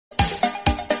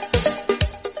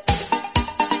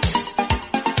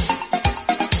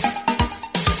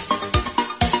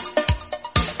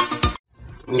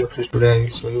Hello friends, today I will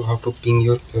show you how to ping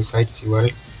your website's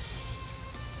URL.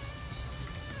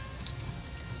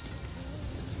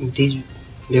 These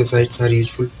websites are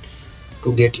useful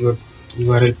to get your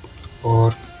URL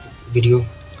or video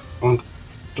on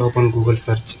top on Google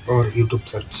search or YouTube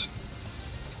search.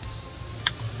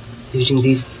 Using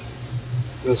these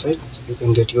websites, you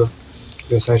can get your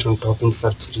website on top in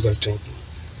search result ranking.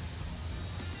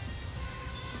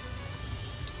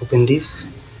 Open this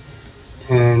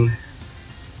and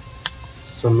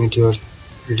submit your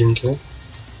link here.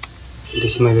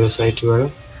 This is my website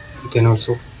URL. You can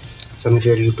also submit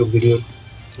your YouTube video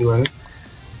URL.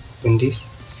 Open this,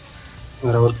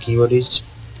 where our keyword is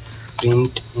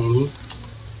print any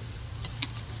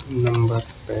number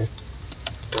pattern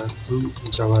in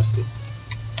JavaScript.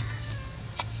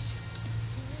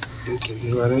 Okay,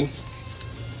 URL,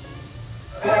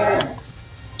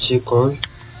 check all,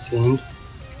 send,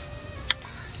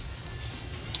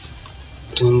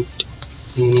 print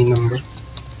any number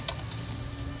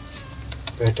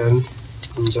pattern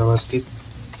in JavaScript.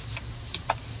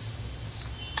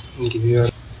 Give your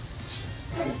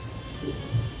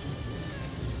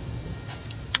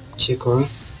check all,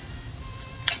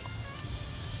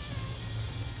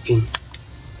 ping.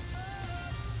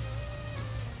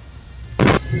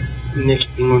 Next,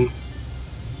 ping on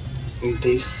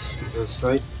this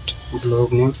website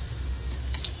blog name,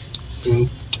 print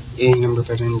a number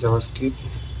pattern in JavaScript,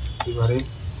 URL,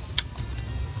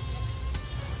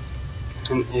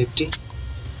 and empty.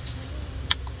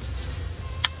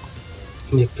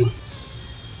 Make ping.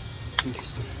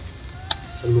 This one.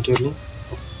 Submit your link.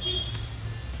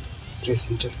 Press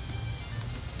enter.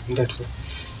 That's all.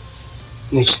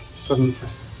 Next,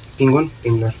 ping on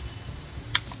Pingler.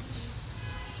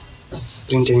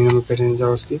 Print any number pattern in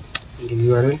JavaScript. Give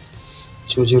URL.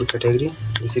 Choose your category.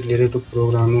 This is related to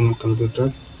programming and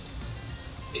computer.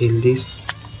 Fill this.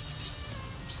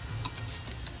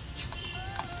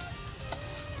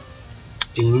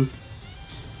 Ping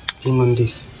on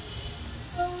this.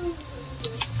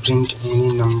 Print any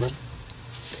number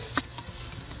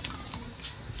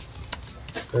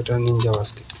pattern in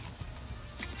JavaScript.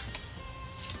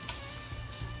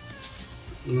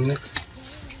 Next,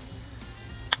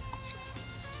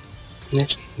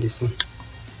 this one.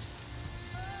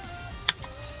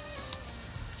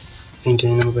 Print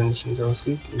any number pattern in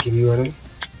JavaScript. Give URL.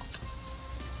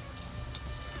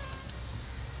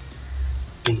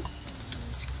 Ping.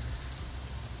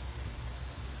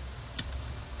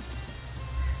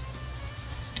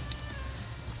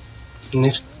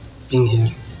 Next, ping here.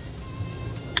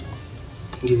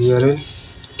 Give URL,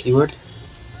 keyword,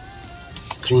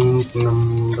 print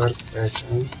number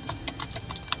pattern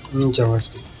in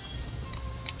JavaScript.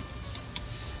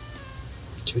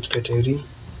 Choose category,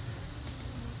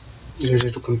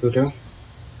 related to computer,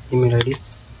 email ID.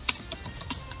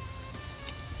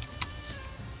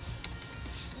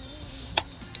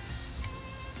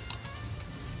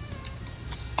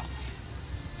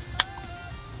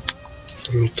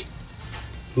 Submit.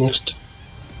 Next,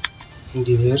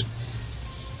 give here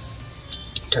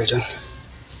title.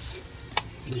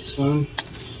 This one,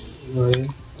 URL,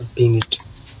 or ping it.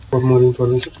 For more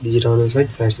information, visit our website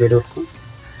sitesway.com.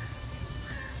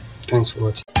 Thanks for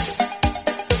watching.